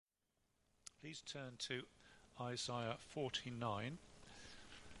Please turn to Isaiah 49.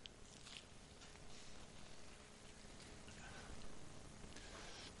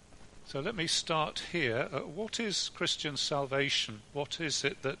 So let me start here. What is Christian salvation? What is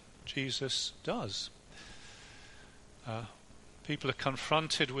it that Jesus does? People are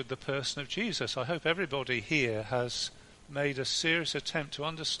confronted with the person of Jesus. I hope everybody here has made a serious attempt to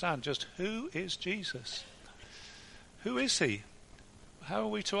understand just who is Jesus. Who is he? How are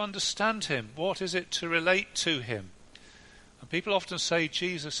we to understand him? What is it to relate to him? And people often say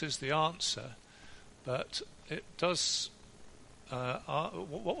Jesus is the answer, but it does.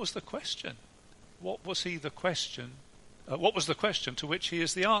 What was the question? What was he the question? What was the question to which he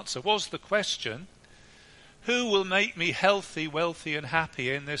is the answer? Was the question, who will make me healthy, wealthy, and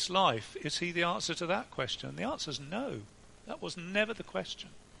happy in this life? Is he the answer to that question? And the answer is no. That was never the question.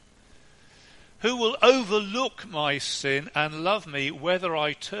 Who will overlook my sin and love me whether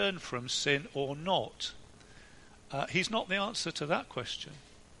I turn from sin or not? He's not the answer to that question.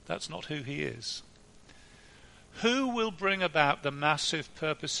 That's not who he is. Who will bring about the massive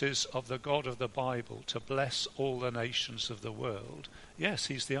purposes of the God of the Bible to bless all the nations of the world? Yes,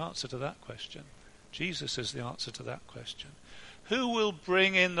 he's the answer to that question. Jesus is the answer to that question. Who will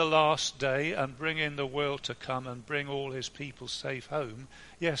bring in the last day and bring in the world to come and bring all his people safe home?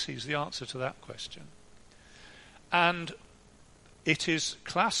 Yes, he's the answer to that question. And it is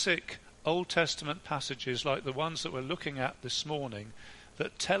classic Old Testament passages like the ones that we're looking at this morning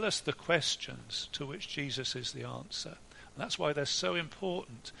that tell us the questions to which Jesus is the answer. And that's why they're so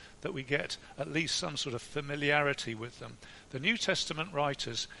important that we get at least some sort of familiarity with them. The New Testament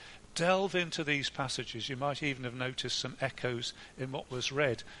writers delve into these passages. You might even have noticed some echoes in what was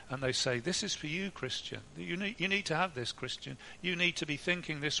read, and they say, this is for you, Christian. You need to have this, Christian. You need to be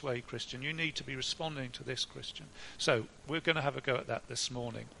thinking this way, Christian. You need to be responding to this, Christian. So we're going to have a go at that this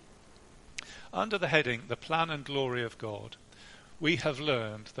morning. Under the heading, the plan and glory of God, we have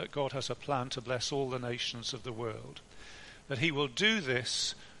learned that God has a plan to bless all the nations of the world, that he will do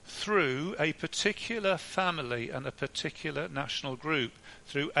this through a particular family and a particular national group,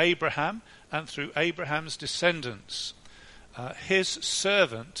 through Abraham and through Abraham's descendants. His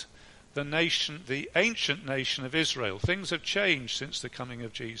servant, the nation, the ancient nation of Israel. Things have changed since the coming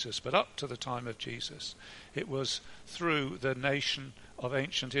of Jesus, but up to the time of Jesus, it was through the nation of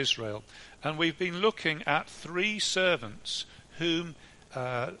ancient Israel. And we've been looking at three servants whom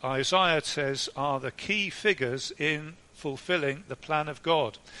Isaiah says are the key figures in fulfilling the plan of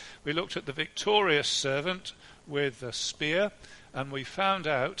God. We looked at the victorious servant with the spear, and we found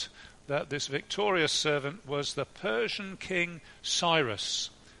out that this victorious servant was the Persian king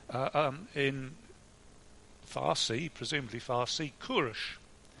Cyrus, in Farsi, presumably Farsi, Kurush.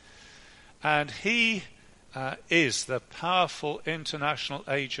 And he is the powerful international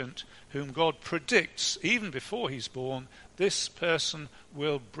agent whom God predicts, even before he's born, this person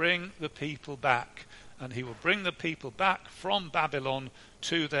will bring the people back. And he will bring the people back from Babylon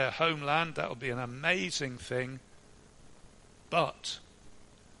to their homeland. That will be an amazing thing. But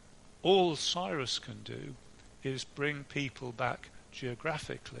all Cyrus can do is bring people back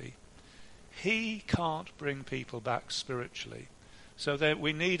geographically. He can't bring people back spiritually. So that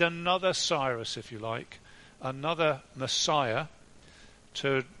we need another Cyrus, if you like, another Messiah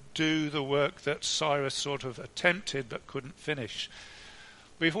to do the work that Cyrus sort of attempted but couldn't finish.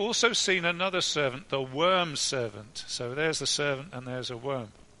 We've also seen another servant, the worm servant. So there's a servant and there's a worm.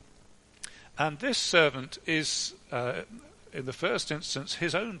 And this servant is, in the first instance,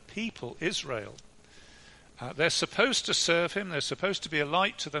 his own people, Israel. They're supposed to serve him, they're supposed to be a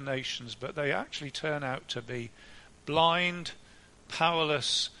light to the nations, but they actually turn out to be blind,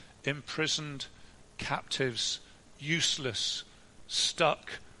 powerless, imprisoned, captives, useless,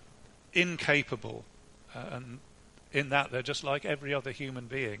 stuck, incapable, and in that they're just like every other human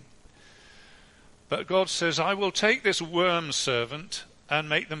being. But God says, I will take this worm servant and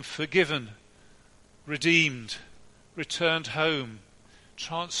make them forgiven, redeemed, returned home,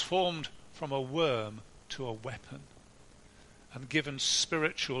 transformed from a worm to a weapon, and given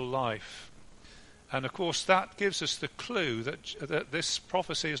spiritual life. And of course that gives us the clue that this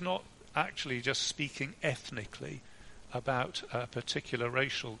prophecy is not actually just speaking ethnically about a particular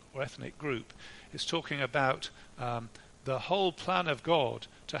racial or ethnic group. It's talking about the whole plan of God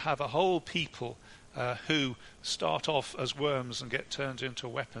to have a whole people who start off as worms and get turned into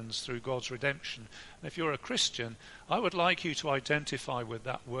weapons through God's redemption. And if you're a Christian, I would like you to identify with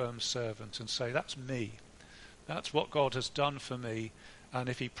that worm servant and say, that's me. That's what God has done for me. And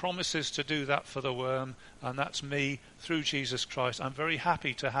if he promises to do that for the worm, and that's me through Jesus Christ, I'm very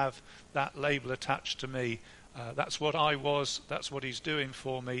happy to have that label attached to me. That's what I was, that's what he's doing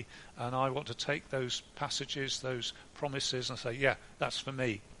for me, and I want to take those passages, those promises, and say, yeah, that's for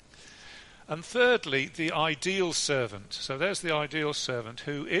me. And thirdly, the ideal servant. So there's the ideal servant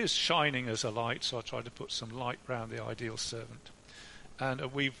who is shining as a light, so I try to put some light around the ideal servant.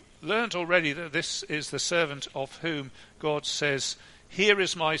 And we've learned already that this is the servant of whom God says, "Here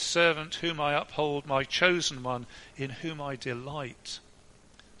is my servant whom I uphold, my chosen one, in whom I delight."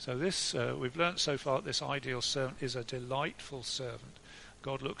 So this, we've learnt so far that this ideal servant is a delightful servant.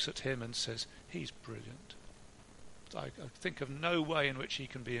 God looks at him and says, he's brilliant. I think of no way in which he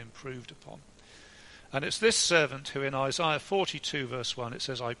can be improved upon. And it's this servant who in Isaiah 42 verse 1, it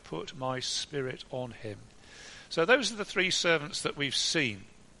says, "I put my spirit on him." So those are the three servants that we've seen.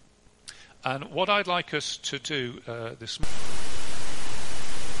 And what I'd like us to do this morning,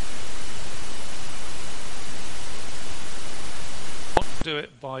 do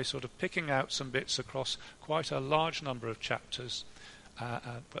it by sort of picking out some bits across quite a large number of chapters,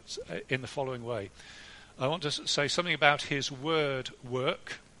 but in the following way. I want to say something about his word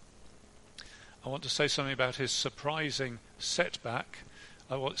work. I want to say something about his surprising setback.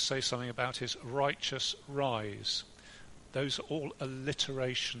 I want to say something about his righteous rise. Those are all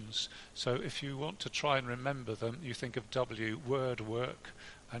alliterations. So if you want to try and remember them, you think of W, word work,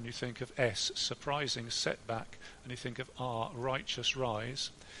 and you think of S, surprising setback, and you think of R, righteous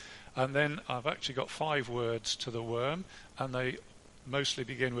rise. And then I've actually got 5 words to the worm, and they mostly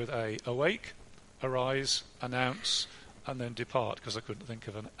begin with A. Awake, arise, announce, and then depart, because I couldn't think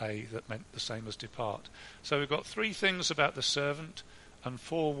of an A that meant the same as depart. So we've got 3 things about the servant and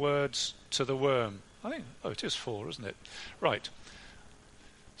 4 words to the worm. I think, it is 4, isn't it? Right.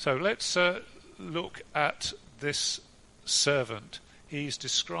 So let's look at this servant. He's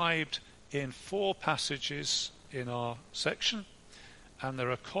described in 4 passages in our section, and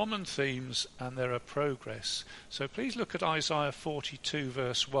there are common themes and there are progress. So please look at Isaiah 42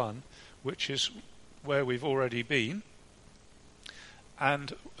 verse 1, which is where we've already been.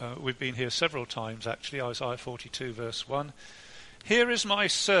 And we've been here several times actually. Isaiah 42 verse 1. "Here is my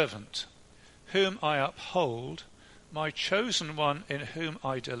servant, whom I uphold, my chosen one in whom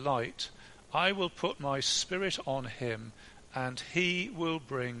I delight. I will put my spirit on him, and he will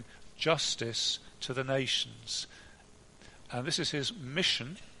bring justice to the nations." And this is his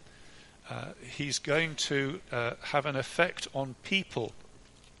mission. He's going to have an effect on people.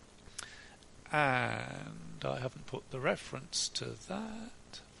 And I haven't put the reference to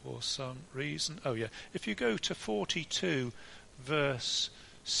that for some reason. Oh yeah, if you go to 42 verse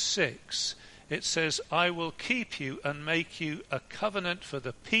 6, it says, "I will keep you and make you a covenant for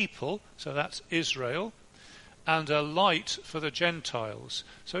the people," so that's Israel, "and a light for the Gentiles."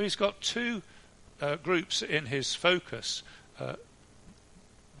 So he's got 2 groups in his focus.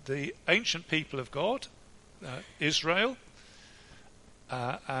 The ancient people of God, Israel,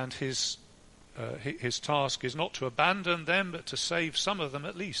 and his task is not to abandon them, but to save some of them,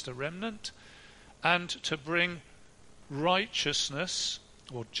 at least a remnant, and to bring righteousness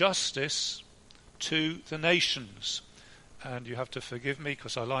or justice to the nations. And you have to forgive me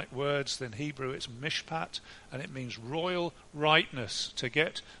because I like words. In Hebrew it's mishpat, and it means royal rightness, to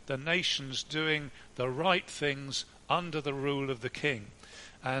get the nations doing the right things under the rule of the king.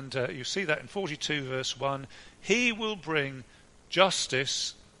 And you see that in 42 verse 1, "He will bring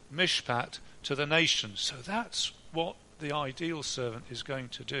justice, mishpat, to the nations." So that's what the ideal servant is going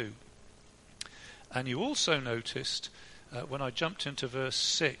to do. And you also noticed when I jumped into verse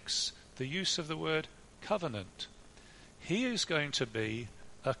 6, the use of the word covenant. He is going to be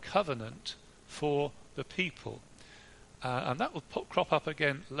a covenant for the people. And that will crop up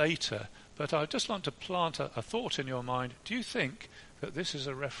again later. But I just want to plant a thought in your mind. Do you think that this is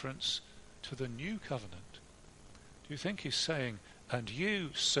a reference to the new covenant? Do you think he's saying, and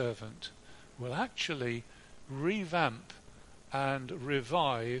you, servant, will actually revamp and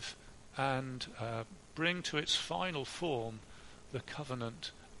revive and bring to its final form the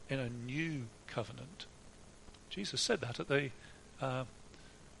covenant in a new covenant? Jesus said that at the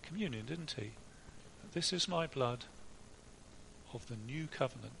communion, didn't he? "This is my blood of the new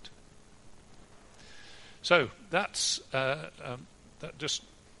covenant." So that's that just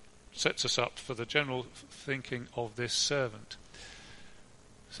sets us up for the general thinking of this servant.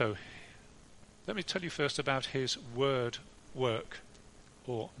 So let me tell you first about his word work,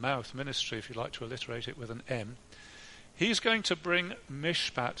 or mouth ministry, if you like to alliterate it with an M. He's going to bring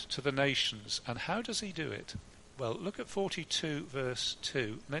mishpat to the nations. And how does he do it? Well, look at 42 verse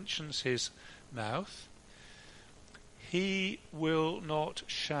 2. Mentions his mouth. "He will not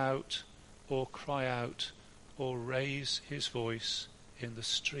shout or cry out or raise his voice in the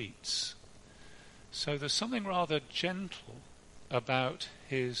streets." So there's something rather gentle about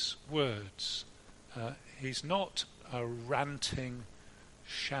his words. He's not a ranting,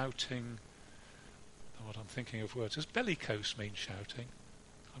 shouting. What I'm thinking of words. Does bellicose mean shouting?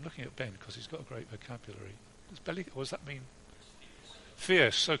 I'm looking at Ben because he's got a great vocabulary. What does that mean?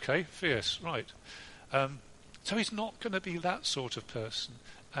 Fierce. Okay, fierce. Right. So he's not going to be that sort of person.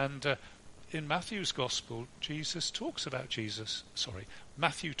 And in Matthew's Gospel,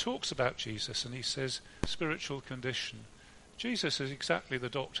 Matthew talks about Jesus, and he says spiritual condition. Jesus is exactly the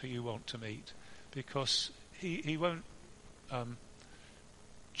doctor you want to meet, because he won't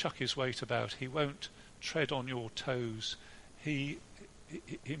chuck his weight about. He won't tread on your toes. He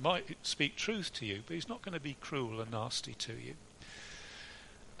might speak truth to you, but he's not going to be cruel and nasty to you.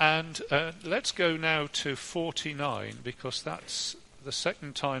 And let's go now to 49, because that's the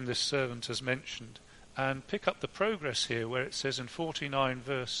second time this servant has mentioned, and pick up the progress here where it says in 49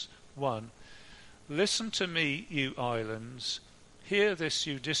 verse 1, "Listen to me, you islands, hear this,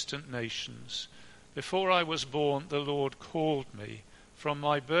 you distant nations. Before I was born the Lord called me. From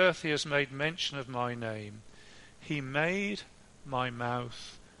my birth he has made mention of my name. He made my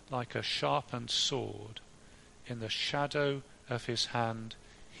mouth like a sharpened sword. In the shadow of his hand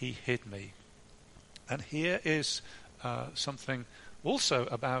he hid me." And here is something also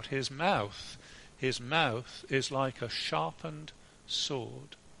about his mouth. His mouth is like a sharpened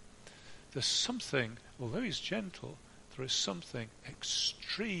sword. There's something, although he's gentle, there is something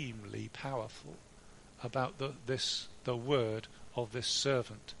extremely powerful about the word of this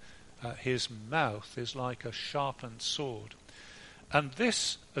servant. His mouth is like a sharpened sword. And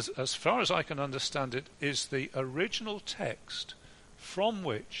this, as far as I can understand it, is the original text from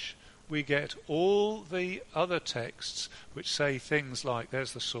which we get all the other texts which say things like,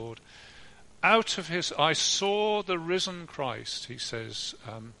 there's the sword, I saw the risen Christ, he says,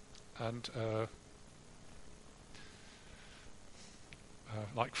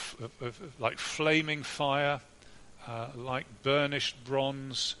 like flaming fire, like burnished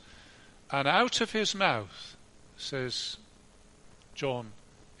bronze, and out of his mouth, says John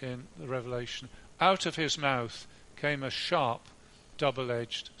in the Revelation, out of his mouth came a sharp,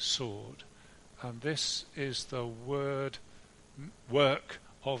 double-edged sword. And this is the work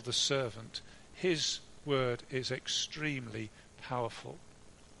of the servant. His word is extremely powerful.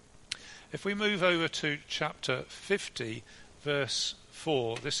 If we move over to chapter 50, verse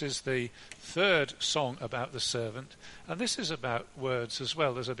 4, this is the third song about the servant, and this is about words as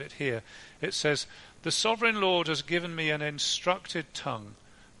well. There's a bit here. It says, "The sovereign Lord has given me an instructed tongue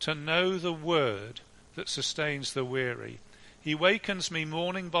to know the word that sustains the weary. He wakens me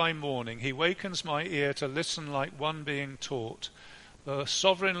morning by morning. He wakens my ear to listen like one being taught. The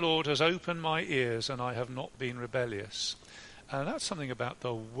sovereign Lord has opened my ears, and I have not been rebellious." And that's something about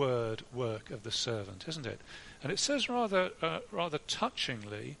the word work of the servant, isn't it? And it says rather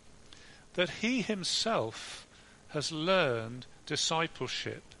touchingly that he himself has learned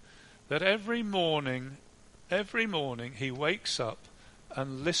discipleship, that every morning he wakes up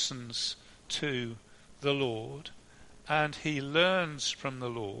and listens to the Lord, and he learns from the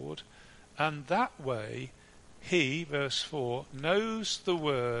Lord, and that way he, verse 4, knows the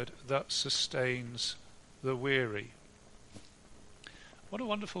word that sustains the weary. What a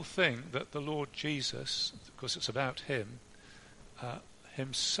wonderful thing that the Lord Jesus, because it's about him,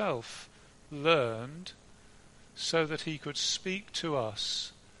 himself learned so that he could speak to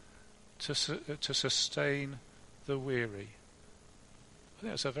us to sustain the weary. I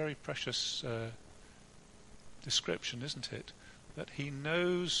think that's a very precious description, isn't it? That he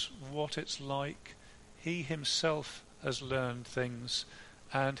knows what it's like. He himself has learned things,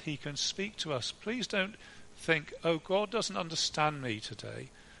 and he can speak to us. Please don't think, oh, God doesn't understand me today.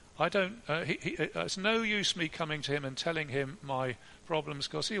 I don't. It's no use me coming to him and telling him my problems,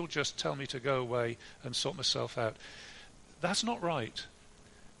 because he'll just tell me to go away and sort myself out. That's not right.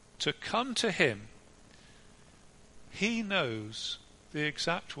 To come to him, he knows the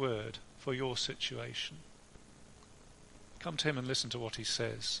exact word for your situation. Come to him and listen to what he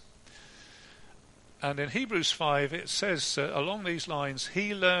says. And in Hebrews 5 it says along these lines,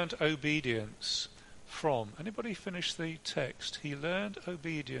 he learned obedience from. Anybody finish the text? He learned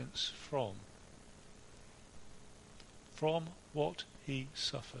obedience from what he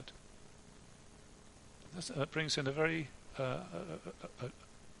suffered. That brings in a very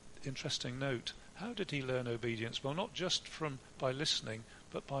interesting note. How did he learn obedience? Well, not just by listening,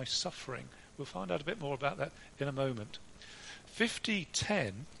 but by suffering. We'll find out a bit more about that in a moment.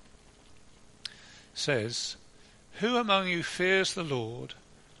 50:10 says, "Who among you fears the Lord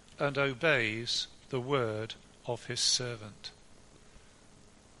and obeys the word of his servant?"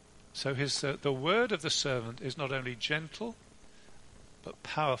 So the word of the servant is not only gentle, but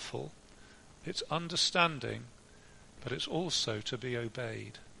powerful. It's understanding, but it's also to be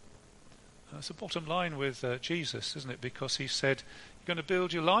obeyed. And that's the bottom line with Jesus, isn't it? Because he said, you're going to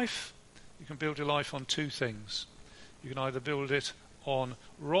build your life, you can build your life on two things. You can either build it on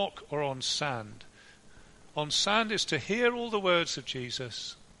rock or on sand. On sand is to hear all the words of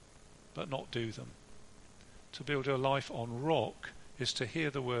Jesus, but not do them. To build your life on rock is to hear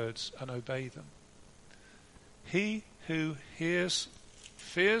the words and obey them. He who fears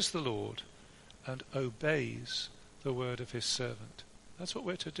the Lord and obeys the word of his servant. That's what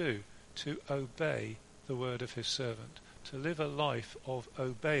we're to do, to obey the word of his servant, to live a life of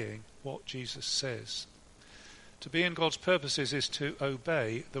obeying what Jesus says. To be in God's purposes is to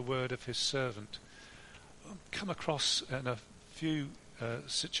obey the word of his servant. I've come across in a few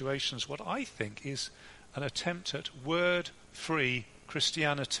situations what I think is an attempt at word-free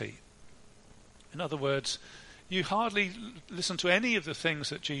Christianity. In other words, you hardly listen to any of the things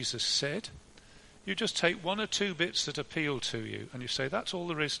that Jesus said. You just take one or two bits that appeal to you and you say, that's all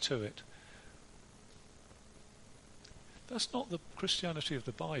there is to it. That's not the Christianity of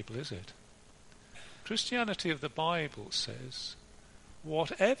the Bible, is it? Christianity of the Bible says,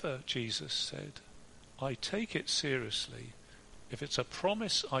 whatever Jesus said, I take it seriously. If it's a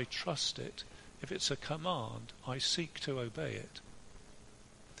promise, I trust it. If it's a command, I seek to obey it.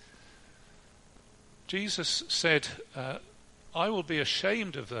 Jesus said, I will be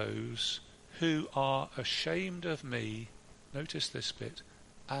ashamed of those who are ashamed of me, notice this bit,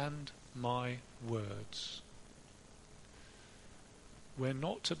 and my words. We're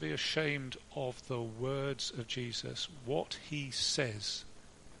not to be ashamed of the words of Jesus. What he says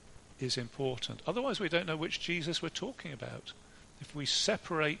is important. Otherwise we don't know which Jesus we're talking about. If we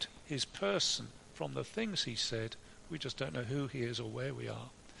separate his person from the things he said, we just don't know who he is or where we are.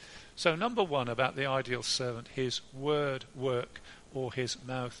 So number one about the ideal servant, his word work or his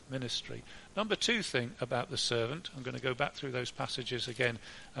mouth ministry. Number two thing about the servant, I'm going to go back through those passages again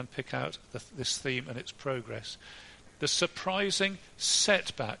and pick out this theme and its progress. The surprising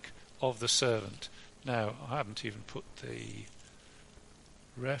setback of the servant. Now, I haven't even put the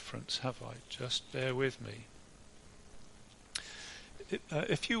reference, have I? Just bear with me.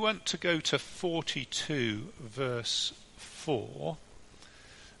 If you want to go to 42 verse 4,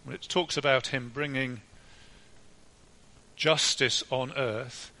 when it talks about him bringing justice on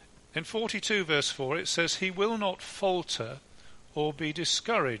earth, in 42 verse 4 it says, he will not falter or be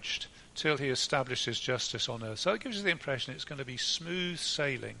discouraged till he establishes justice on earth. So it gives you the impression it's going to be smooth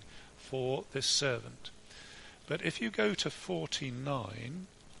sailing for this servant. But if you go to 49,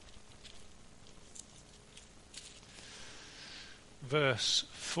 verse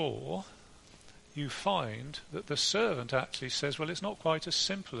 4, you find that the servant actually says, well, it's not quite as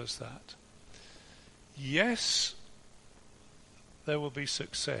simple as that. Yes, there will be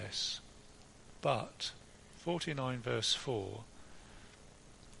success, but 49 verse 4,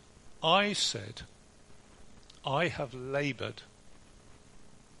 I said, I have laboured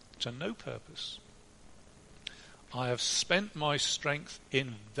to no purpose. I have spent my strength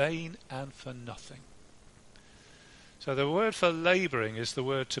in vain and for nothing. So the word for labouring is the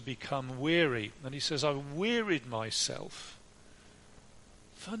word to become weary. And he says, I wearied myself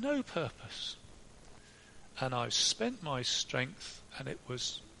for no purpose. And I've spent my strength, and it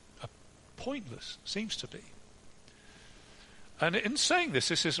was pointless, seems to be. And in saying this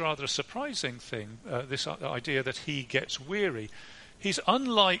is rather a surprising thing, this idea that he gets weary. He's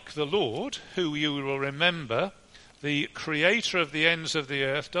unlike the Lord, who you will remember, the creator of the ends of the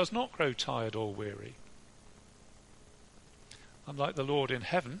earth, does not grow tired or weary. Unlike the Lord in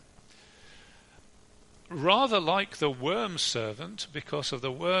heaven, rather like the worm servant, because of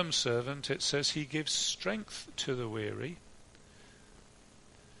the worm servant it says he gives strength to the weary.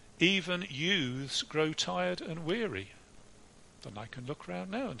 Even youths grow tired and weary. Then I can look around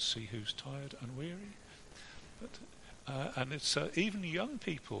now and see who's tired and weary. But, and it's even young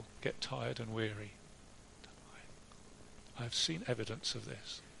people get tired and weary. I've seen evidence of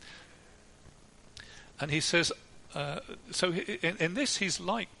this. And he says, so in this he's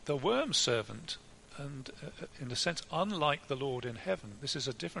like the worm servant, and in a sense unlike the Lord in heaven. This is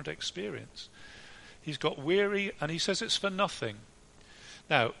a different experience. He's got weary, and he says it's for nothing.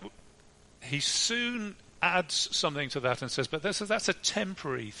 Now, he soon adds something to that and says, but that's a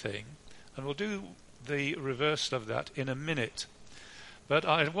temporary thing, and we'll do the reverse of that in a minute. But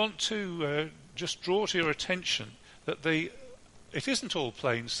I want to just draw to your attention that it isn't all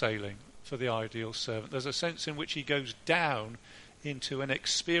plain sailing for the ideal servant. There's a sense in which he goes down into an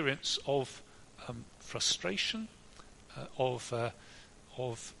experience of frustration, of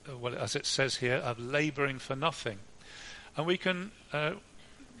of, well, as it says here, of labouring for nothing. And we can,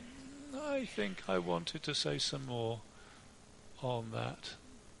 I think I wanted to say some more on that.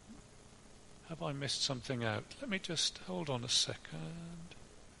 Have I missed something out? Let me just hold on a second.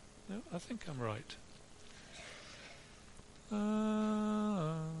 No, I think I'm right.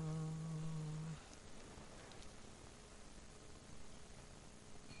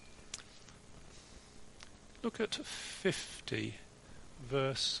 Look at 50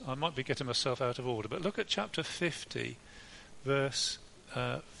 verse, I might be getting myself out of order, but look at chapter 50 verse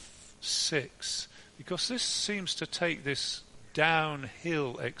 6, because this seems to take this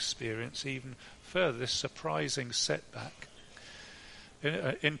downhill experience even further, this surprising setback.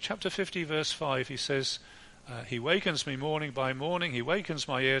 In chapter 50 verse 5 he says, he wakens me morning by morning, he wakens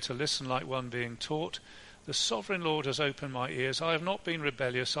my ear to listen like one being taught. The sovereign Lord has opened my ears, I have not been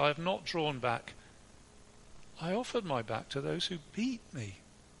rebellious, I have not drawn back. I offered my back to those who beat me,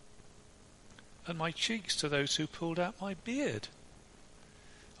 and my cheeks to those who pulled out my beard.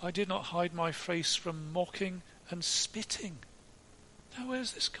 I did not hide my face from mocking and spitting. Now where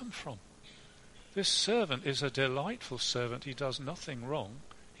does this come from? This servant is a delightful servant. He does nothing wrong.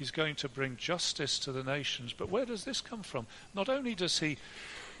 He's going to bring justice to the nations. But where does this come from? Not only does he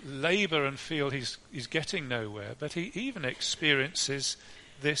labour and feel he's getting nowhere, but he even experiences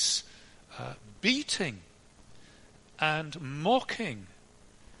this beating and mocking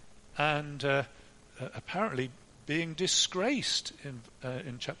and apparently being disgraced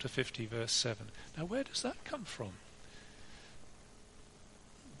in chapter 50 verse 7. Now where does that come from?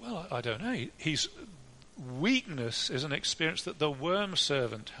 Well, I don't know. His weakness is an experience that the worm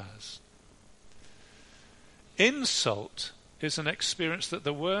servant has. Insult is an experience that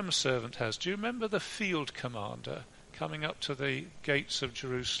the worm servant has. Do you remember the field commander coming up to the gates of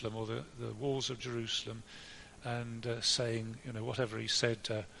Jerusalem, or the walls of Jerusalem, and saying, whatever he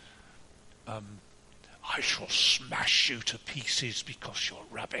said, I shall smash you to pieces because you're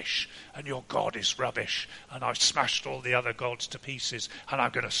rubbish, and your God is rubbish, and I've smashed all the other gods to pieces, and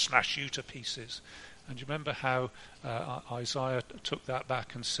I'm going to smash you to pieces. And you remember how Isaiah took that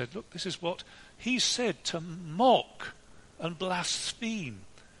back and said, look, this is what he said to mock and blaspheme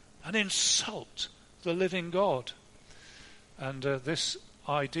and insult the living God. And this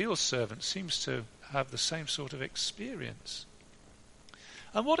ideal servant seems to have the same sort of experience.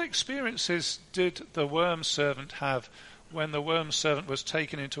 And what experiences did the worm servant have when the worm servant was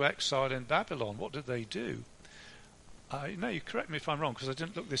taken into exile in Babylon? What did they do? No, you correct me if I'm wrong, because I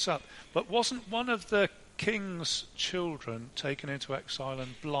didn't look this up. But wasn't one of the king's children taken into exile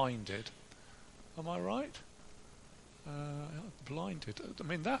and blinded? Am I right? Blinded. I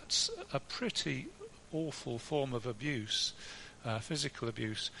mean, that's a pretty awful form of abuse, physical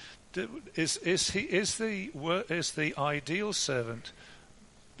abuse. Is the ideal servant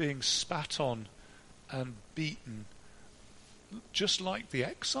being spat on and beaten just like the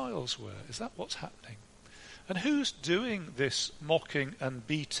exiles were? Is that what's happening? And who's doing this mocking and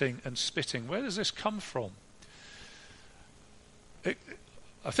beating and spitting? Where does this come from?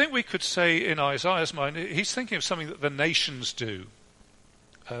 I think we could say in Isaiah's mind, he's thinking of something that the nations do.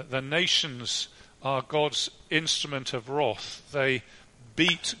 The nations are God's instrument of wrath. They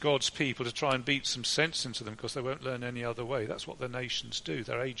beat God's people to try and beat some sense into them because they won't learn any other way. That's what the nations do.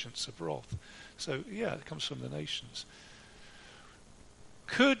 They're agents of wrath. So, yeah, it comes from the nations.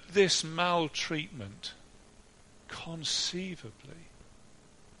 Could this maltreatment conceivably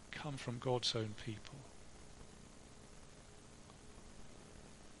come from God's own people?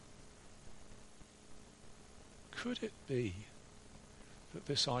 Could it be that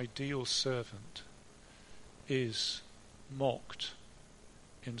this ideal servant is mocked,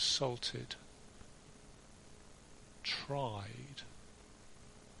 insulted, tried,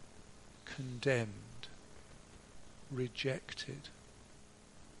 condemned, rejected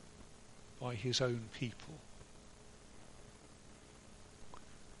by his own people?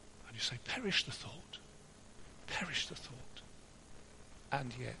 And you say, perish the thought, perish the thought.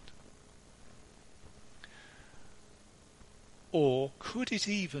 And yet. Or could it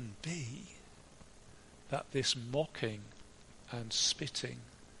even be that this mocking and spitting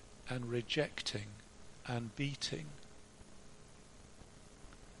and rejecting and beating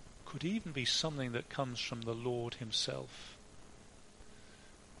could even be something that comes from the Lord himself?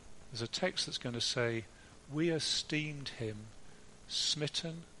 There's a text that's going to say, we esteemed him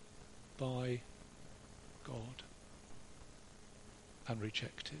smitten by God and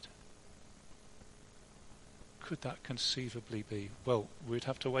rejected. Could that conceivably be? Well, we'd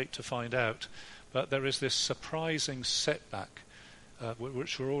have to wait to find out. But there is this surprising setback,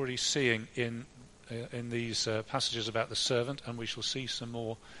 which we're already seeing in in these passages about the servant, and we shall see some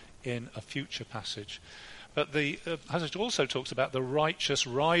more in a future passage. But the passage also talks about the righteous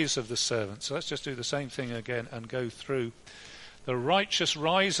rise of the servant. So let's just do the same thing again and go through the righteous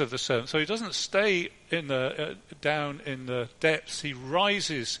rise of the servant. So he doesn't stay in the down in the depths. He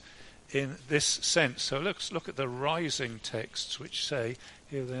rises in this sense. So let's look at the rising texts, which say,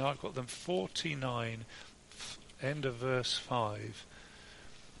 here they are, I've got them, 49, end of verse 5.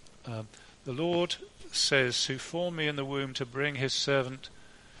 The Lord says, who formed me in the womb to bring his servant,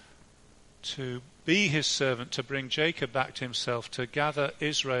 to be his servant, to bring Jacob back to himself, to gather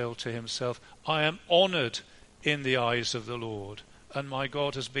Israel to himself. I am honoured in the eyes of the Lord, and my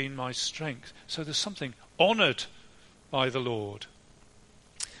God has been my strength. So there's something honoured by the Lord.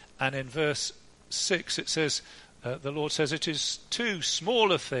 And in verse 6 it says, the Lord says, it is too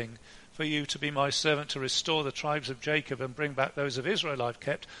small a thing for you to be my servant, to restore the tribes of Jacob and bring back those of Israel I've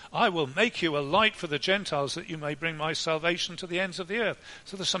kept. I will make you a light for the Gentiles, that you may bring my salvation to the ends of the earth.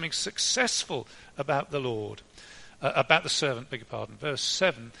 So there's something successful about the Lord, about the servant, beg your pardon. Verse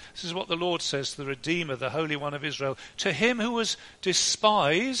 7, this is what the Lord says to the Redeemer, the Holy One of Israel. To him who was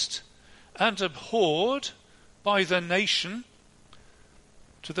despised and abhorred by the nation,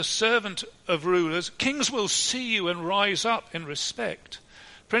 to the servant of rulers, kings will see you and rise up in respect.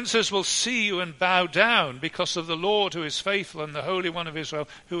 Princes will see you and bow down because of the Lord who is faithful and the Holy One of Israel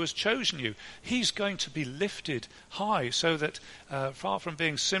who has chosen you. He's going to be lifted high, so that far from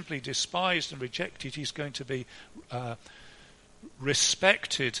being simply despised and rejected, he's going to be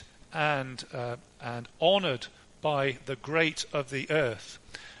respected and honoured by the great of the earth.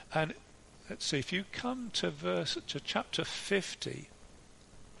 And let's see, if you come to chapter 50,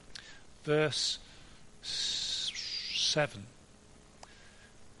 verse 7.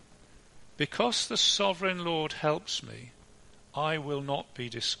 Because the sovereign Lord helps me, I will not be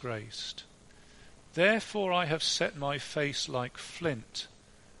disgraced. Therefore I have set my face like flint,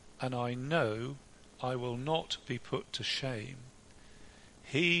 and I know I will not be put to shame.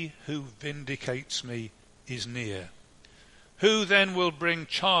 He who vindicates me is near. Who then will bring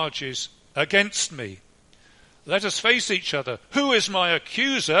charges against me? Let us face each other. Who is my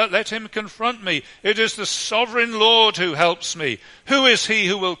accuser? Let him confront me. It is the sovereign Lord who helps me. Who is he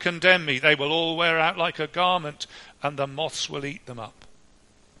who will condemn me? They will all wear out like a garment, and the moths will eat them up.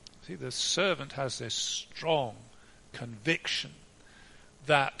 See, the servant has this strong conviction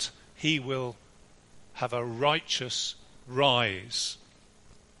that he will have a righteous rise.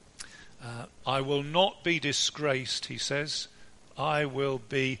 I will not be disgraced, he says. I will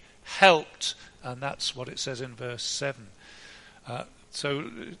be helped. And that's what it says in verse 7.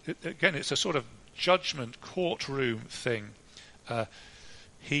 So again, it's a sort of judgment courtroom thing.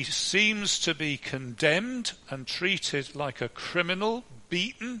 He seems to be condemned and treated like a criminal,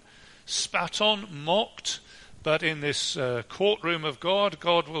 beaten, spat on, mocked. But in this courtroom of God,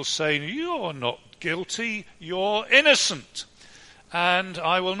 God will say, you're not guilty, you're innocent. And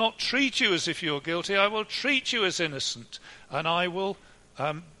I will not treat you as if you're guilty, I will treat you as innocent. And I will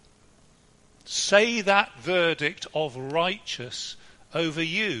say that verdict of righteous over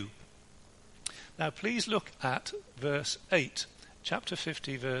you. Now please look at verse 8, chapter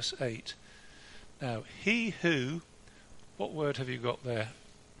 50, verse 8. Now, he who, what word have you got there?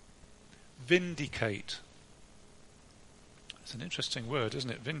 Vindicate. It's an interesting word,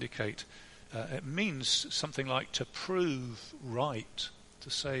 isn't it? Vindicate. It means something like to prove right,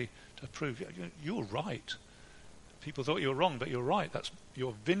 to prove you're right. People thought you were wrong, but you're right.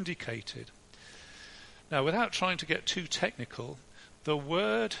 You're vindicated. Now, without trying to get too technical, the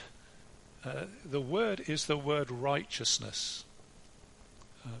word is the word righteousness.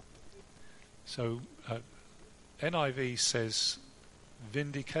 So NIV says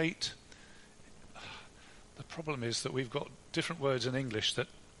vindicate. The problem is that we've got different words in English that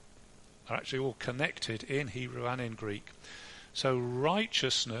are actually all connected in Hebrew and in Greek. So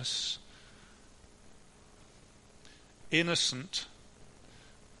righteousness, innocent,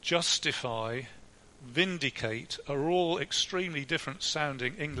 justify, vindicate are all extremely different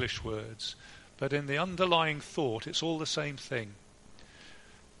sounding English words, but in the underlying thought it's all the same thing.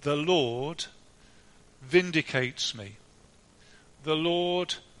 The Lord vindicates me. The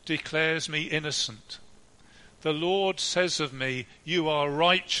Lord declares me innocent. The Lord says of me, you are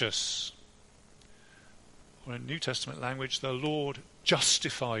righteous. Or in New Testament language, the Lord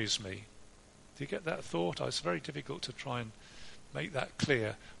justifies me. Do you get that thought? It's very difficult to try and make that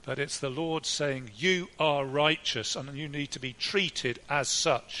clear, but it's the Lord saying you are righteous and you need to be treated as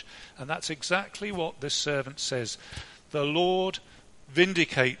such. And that's exactly what this servant says. The Lord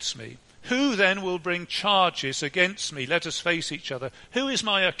vindicates me. Who then will bring charges against me? Let us face each other. Who is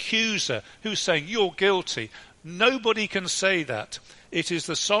my accuser? Who's saying, you're guilty? Nobody can say that. It is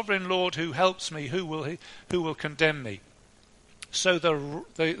the sovereign Lord who helps me. Who will condemn me? So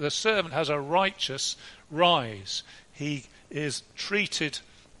the servant has a righteous rise. He is treated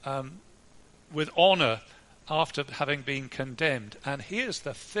with honour after having been condemned. And here's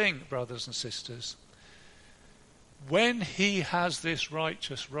the thing, brothers and sisters. When he has this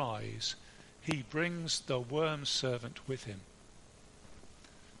righteous rise, he brings the worm servant with him.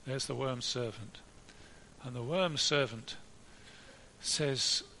 There's the worm servant. And the worm servant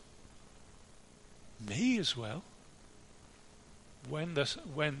says, me as well? When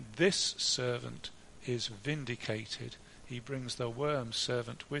this servant is vindicated, he brings the worm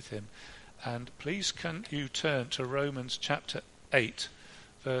servant with him. And please can you turn to Romans chapter 8,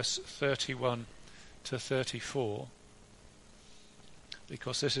 verse 31 to 34,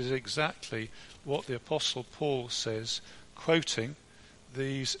 because this is exactly what the Apostle Paul says, quoting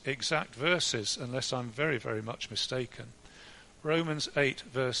these exact verses, unless I'm very, very much mistaken. Romans 8,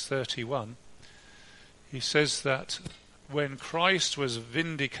 verse 31, he says that when Christ was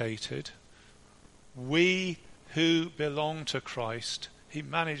vindicated, we who belong to Christ, he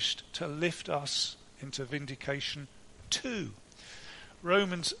managed to lift us into vindication too.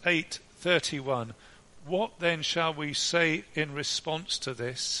 Romans 8:31. What then shall we say in response to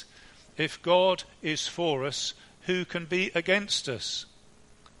this? If God is for us, who can be against us?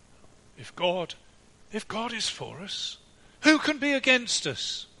 If God is for us, who can be against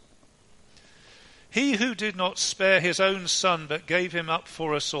us? He who did not spare his own son, but gave him up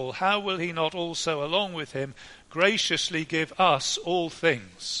for us all, how will he not also, along with him, graciously give us all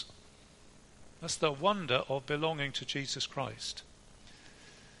things? That's the wonder of belonging to Jesus Christ.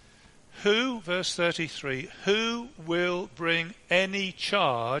 Who, verse 33, who will bring any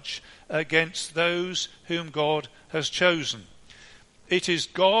charge against those whom God has chosen? It is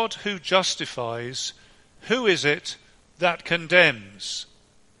God who justifies. Who is it that condemns?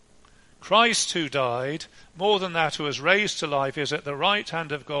 Christ who died, more than that, who was raised to life, is at the right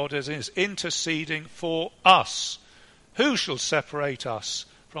hand of God and is interceding for us. Who shall separate us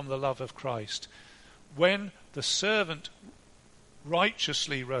from the love of Christ? When the servant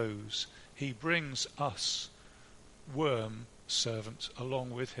righteously rose, he brings us worm servants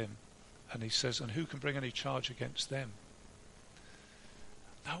along with him. And he says, and who can bring any charge against them?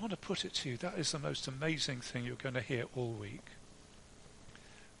 Now, I want to put it to you, that is the most amazing thing you're going to hear all week.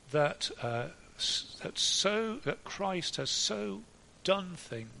 That Christ has so done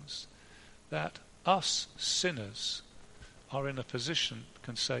things that us sinners are in a position,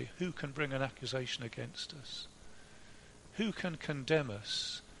 can say, who can bring an accusation against us? Who can condemn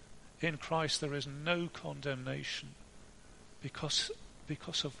us? In Christ there is no condemnation because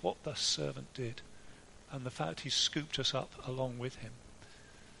of what the servant did and the fact he scooped us up along with him.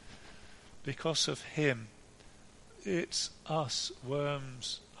 Because of him, it's us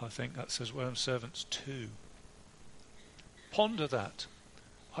worms, I think that says worm servants too. Ponder that.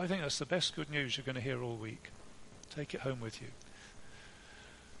 I think that's the best good news you're going to hear all week. Take it home with you.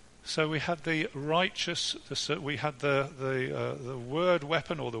 So we had the righteous, we had the word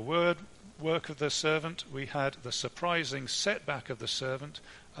weapon or the word work of the servant. We had the surprising setback of the servant,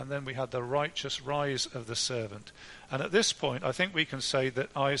 and then we had the righteous rise of the servant. And at this point, I think we can say that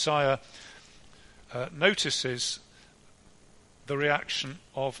Isaiah notices the reaction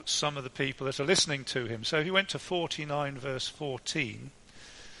of some of the people that are listening to him. So he went to 49 verse 14.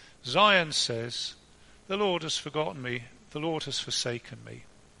 Zion says, the Lord has forgotten me, the Lord has forsaken me.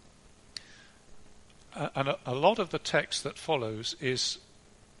 And a lot of the text that follows is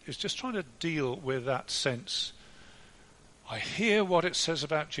just trying to deal with that sense. I hear what it says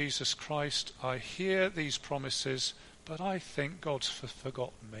about Jesus Christ, I hear these promises, but I think God's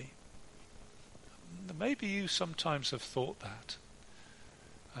forgotten me. Maybe you sometimes have thought that.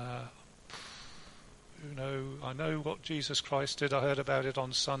 I know what Jesus Christ did. I heard about it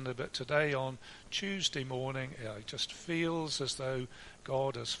on Sunday, but today on Tuesday morning, it just feels as though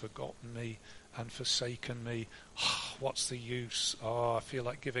God has forgotten me and forsaken me. What's the use? I feel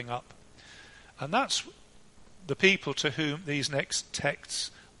like giving up. And that's the people to whom these next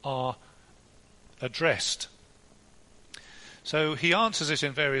texts are addressed. So he answers it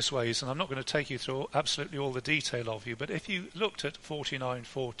in various ways, and I'm not going to take you through absolutely all the detail of you, but if you looked at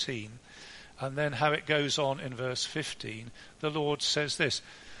 49:14 and then how it goes on in verse 15, the Lord says this,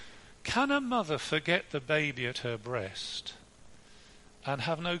 can a mother forget the baby at her breast and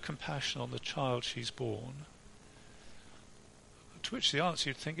have no compassion on the child she's born? To which the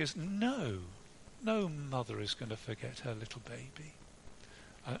answer you'd think is no. No mother is going to forget her little baby.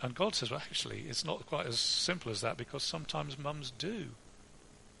 And God says, well, actually, it's not quite as simple as that, because sometimes mums do.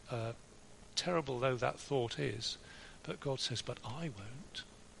 Terrible though that thought is, but God says, but I won't.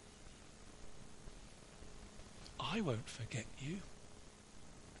 I won't forget you.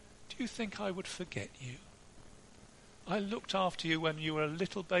 Do you think I would forget you? I looked after you when you were a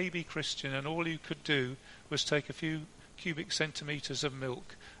little baby Christian, and all you could do was take a few cubic centimetres of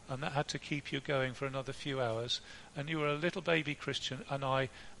milk, and that had to keep you going for another few hours. And you were a little baby Christian, and I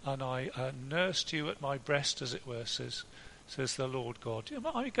nursed you at my breast, as it were, says the Lord God. Am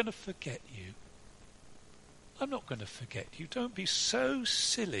I going to forget you? I'm not going to forget you. Don't be so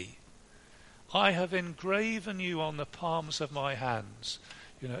silly. I have engraven you on the palms of my hands.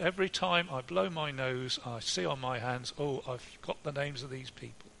 You know, every time I blow my nose, I see on my hands, oh, I've got the names of these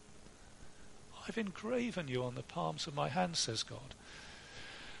people. I've engraven you on the palms of my hands, says God.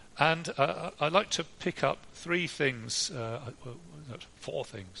 And I'd like to pick up four things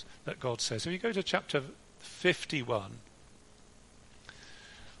that God says. If you go to chapter 51,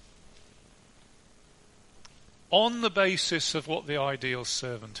 on the basis of what the ideal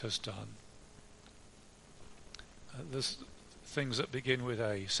servant has done, there's things that begin with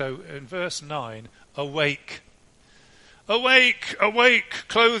A. So in verse 9, awake. Awake, awake,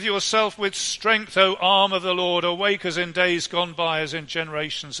 clothe yourself with strength, O arm of the Lord. Awake as in days gone by, as in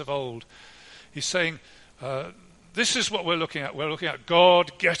generations of old. He's saying, this is what we're looking at. We're looking at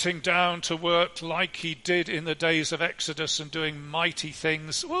God getting down to work like he did in the days of Exodus and doing mighty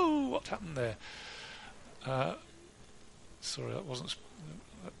things. Whoa, what happened there? Sorry,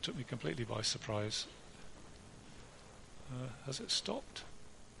 that took me completely by surprise. Has it stopped?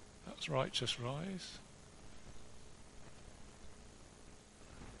 That's righteous rise.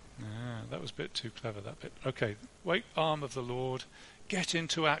 That was a bit too clever, that bit. Okay, wake, arm of the Lord, get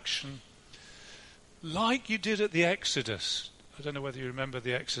into action like you did at the Exodus. I don't know whether you remember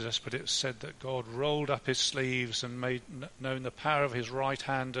the Exodus, but it said that God rolled up his sleeves and made known the power of his right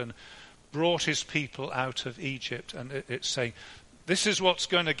hand and brought his people out of Egypt. And it's saying, this is what's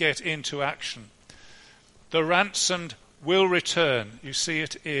going to get into action. The ransomed will return. You see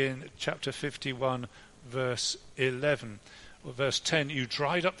it in chapter 51, verse 11. Or verse 10, you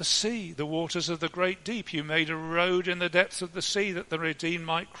dried up the sea, the waters of the great deep. You made a road in the depths of the sea that the redeemed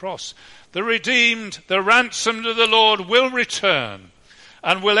might cross. The redeemed, the ransomed of the Lord will return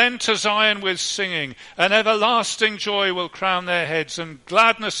and will enter Zion with singing. And everlasting joy will crown their heads, and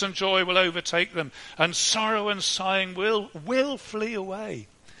gladness and joy will overtake them, and sorrow and sighing will flee away.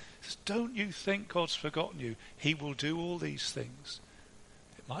 Don't you think God's forgotten you? He will do all these things.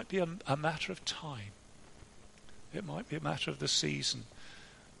 It might be a matter of time. It might be a matter of the season.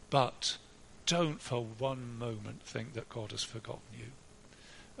 But don't for one moment think that God has forgotten you.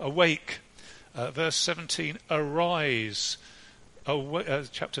 Awake. Verse 17, arise.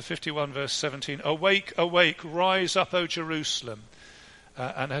 Chapter 51, verse 17, awake, awake, rise up, O Jerusalem.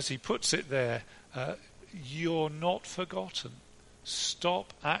 And as he puts it there, you're not forgotten.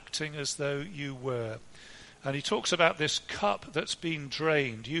 Stop acting as though you were. And he talks about this cup that's been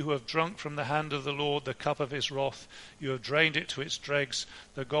drained. You who have drunk from the hand of the Lord the cup of his wrath, you have drained it to its dregs,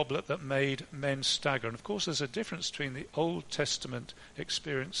 the goblet that made men stagger. And of course there's a difference between the Old Testament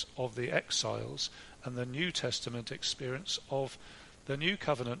experience of the exiles and the New Testament experience of the New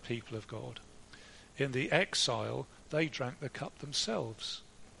Covenant people of God. In the exile, they drank the cup themselves.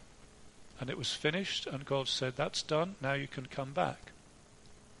 And it was finished, and God said, that's done, now you can come back.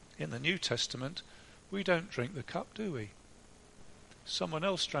 In the New Testament, we don't drink the cup, do we? Someone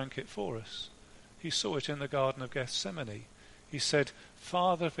else drank it for us. He saw it in the Garden of Gethsemane. He said,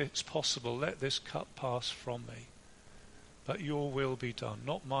 Father, if it's possible, let this cup pass from me. But your will be done.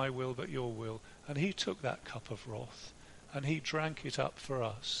 Not my will, but your will. And he took that cup of wrath, and he drank it up for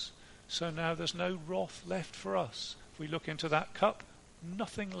us. So now there's no wrath left for us. If we look into that cup,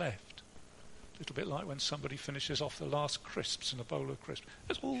 nothing left. A little bit like when somebody finishes off the last crisps in a bowl of crisps.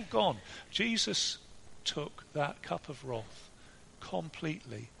 It's all gone. Jesus took that cup of wrath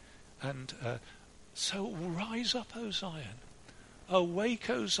completely. And so rise up, O Zion. Awake,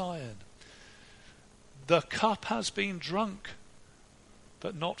 O Zion. The cup has been drunk,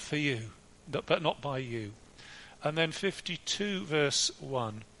 but not for you, but not by you. And then 52 verse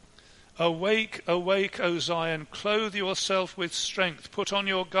 1. Awake, awake, O Zion, clothe yourself with strength. Put on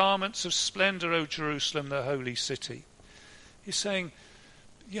your garments of splendor, O Jerusalem, the holy city. He's saying,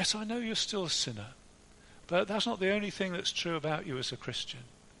 yes, I know you're still a sinner, but that's not the only thing that's true about you as a Christian.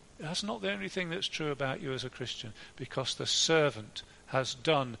 That's not the only thing that's true about you as a Christian, because the servant has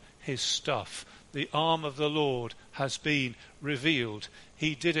done his stuff. The arm of the Lord has been revealed.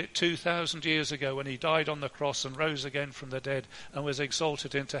 He did it 2,000 years ago when he died on the cross and rose again from the dead and was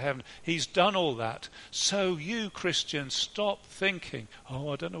exalted into heaven. He's done all that. So you Christians, stop thinking,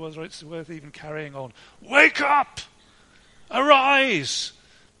 I don't know whether it's worth even carrying on. Wake up! Arise!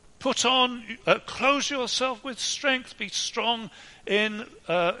 Put on, clothe yourself with strength. Be strong in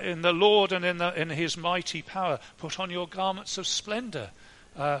the Lord and in his mighty power. Put on your garments of splendor.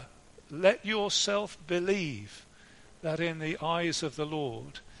 Let yourself believe that in the eyes of the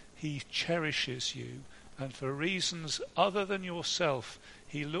Lord he cherishes you, and for reasons other than yourself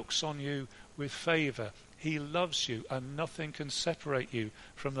he looks on you with favour. He loves you, and nothing can separate you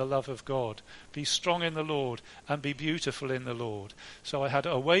from the love of God. Be strong in the Lord and be beautiful in the Lord. So I had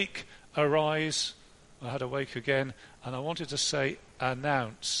awake, arise, I had awake again, and I wanted to say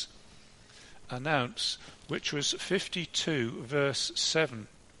announce, which was 52 verse 7.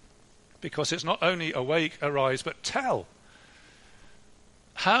 Because it's not only awake, arise, but tell.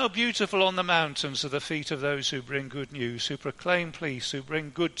 How beautiful on the mountains are the feet of those who bring good news, who proclaim peace, who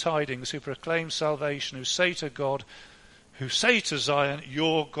bring good tidings, who proclaim salvation, who say to God, who say to Zion,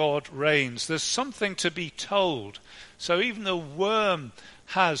 your God reigns. There's something to be told. So even the worm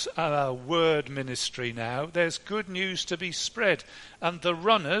has a word ministry now. There's good news to be spread. And the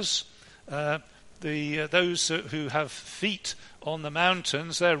runners, those who have feet on the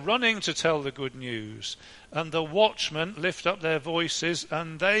mountains, they're running to tell the good news. And the watchmen lift up their voices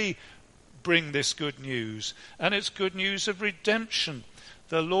and they bring this good news. And it's good news of redemption.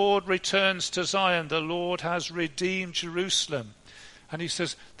 The Lord returns to Zion. The Lord has redeemed Jerusalem. And he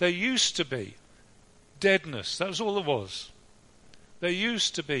says, there used to be deadness. That was all there was. There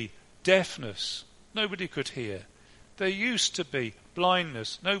used to be deafness. Nobody could hear. There used to be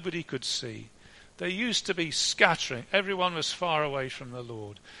blindness. Nobody could see. There used to be scattering. Everyone was far away from the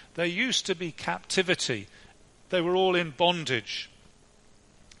Lord. There used to be captivity. They were all in bondage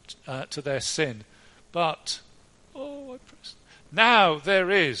to their sin. But, now there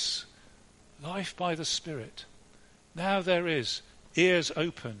is life by the Spirit. Now there is ears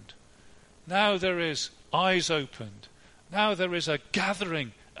opened. Now there is eyes opened. Now there is a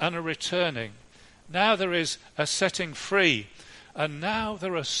gathering and a returning. Now there is a setting free. And now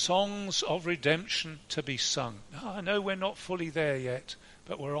there are songs of redemption to be sung. Now, I know we're not fully there yet,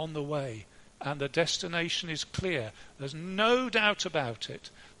 but we're on the way. And the destination is clear. There's no doubt about it.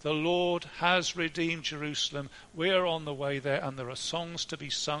 The Lord has redeemed Jerusalem. We're on the way there, and there are songs to be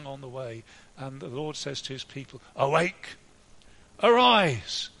sung on the way. And the Lord says to his people, awake,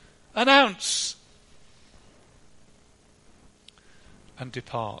 arise, announce, and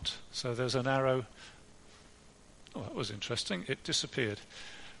depart. So there's an arrow. Oh, that was interesting. It disappeared.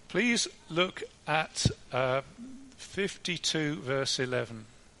 Please look at 52 verse 11,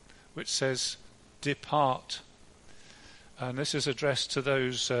 which says, depart. And this is addressed to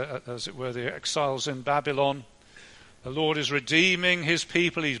those, as it were, the exiles in Babylon. The Lord is redeeming his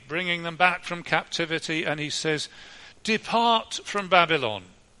people. He's bringing them back from captivity. And he says, depart from Babylon.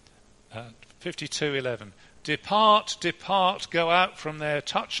 52:11. Depart, depart, go out from there,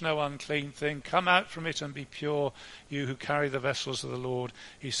 touch no unclean thing, come out from it and be pure, you who carry the vessels of the Lord.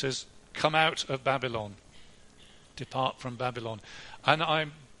 He says, come out of Babylon. Depart from Babylon. And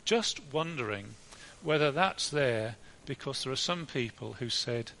I'm just wondering whether that's there because there are some people who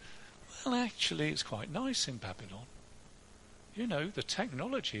said, well, actually, it's quite nice in Babylon. You know, the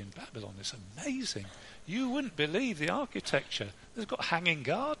technology in Babylon is amazing. You wouldn't believe the architecture. They've got hanging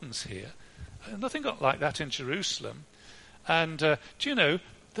gardens here. Nothing got like that in Jerusalem. And do you know,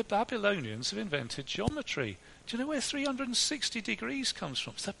 the Babylonians have invented geometry. Do you know where 360 degrees comes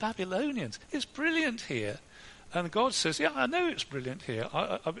from? It's the Babylonians. It's brilliant here. And God says, yeah, I know it's brilliant here.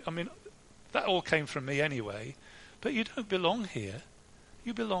 I mean, that all came from me anyway. But you don't belong here.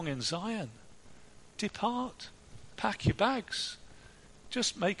 You belong in Zion. Depart. Pack your bags.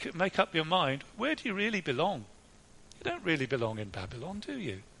 Just make up your mind. Where do you really belong? You don't really belong in Babylon, do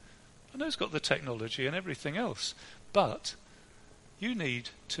you? I know it's got the technology and everything else, but you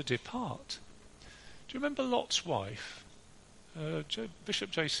need to depart. Do you remember Lot's wife?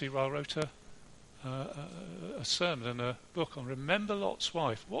 Bishop J.C. Ryle wrote a sermon and a book on Remember Lot's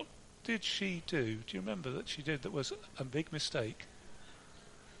Wife. What did she do? Do you remember that she did that was a big mistake?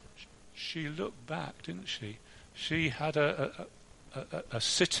 She looked back, didn't she? She had a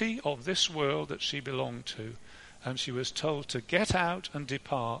city of this world that she belonged to, and she was told to get out and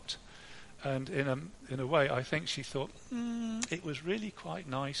depart. And in a way, I think she thought, it was really quite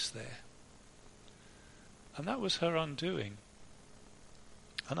nice there. And that was her undoing.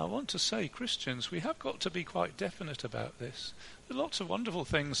 And I want to say, Christians, we have got to be quite definite about this. There are lots of wonderful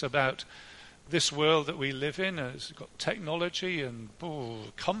things about this world that we live in. It's got technology and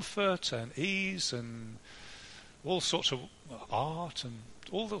comfort and ease and all sorts of art and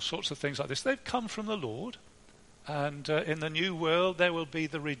all those sorts of things like this. They've come from the Lord. And in the new world there will be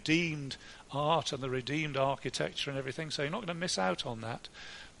the redeemed art and the redeemed architecture and everything, so you're not going to miss out on that.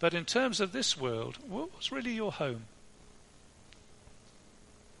 But in terms of this world, what's really your home?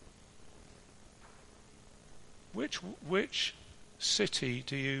 Which city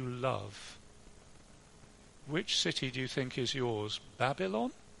do you love? Which city do you think is yours?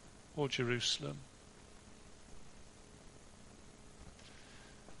 Babylon or Jerusalem?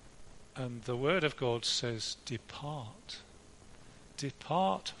 And the word of God says, depart.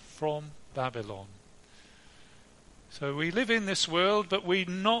 Depart from Babylon. So we live in this world, but we're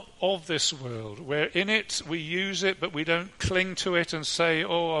not of this world. We're in it, we use it, but we don't cling to it and say,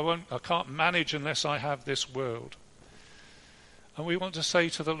 I can't manage unless I have this world. And we want to say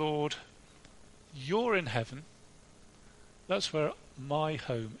to the Lord, you're in heaven. That's where my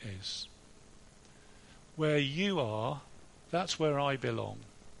home is. Where you are, that's where I belong.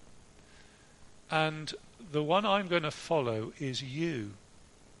 And the one I'm going to follow is you.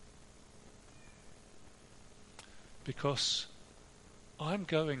 Because I'm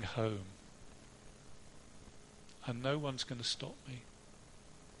going home. And no one's going to stop me.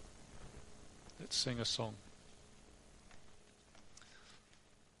 Let's sing a song.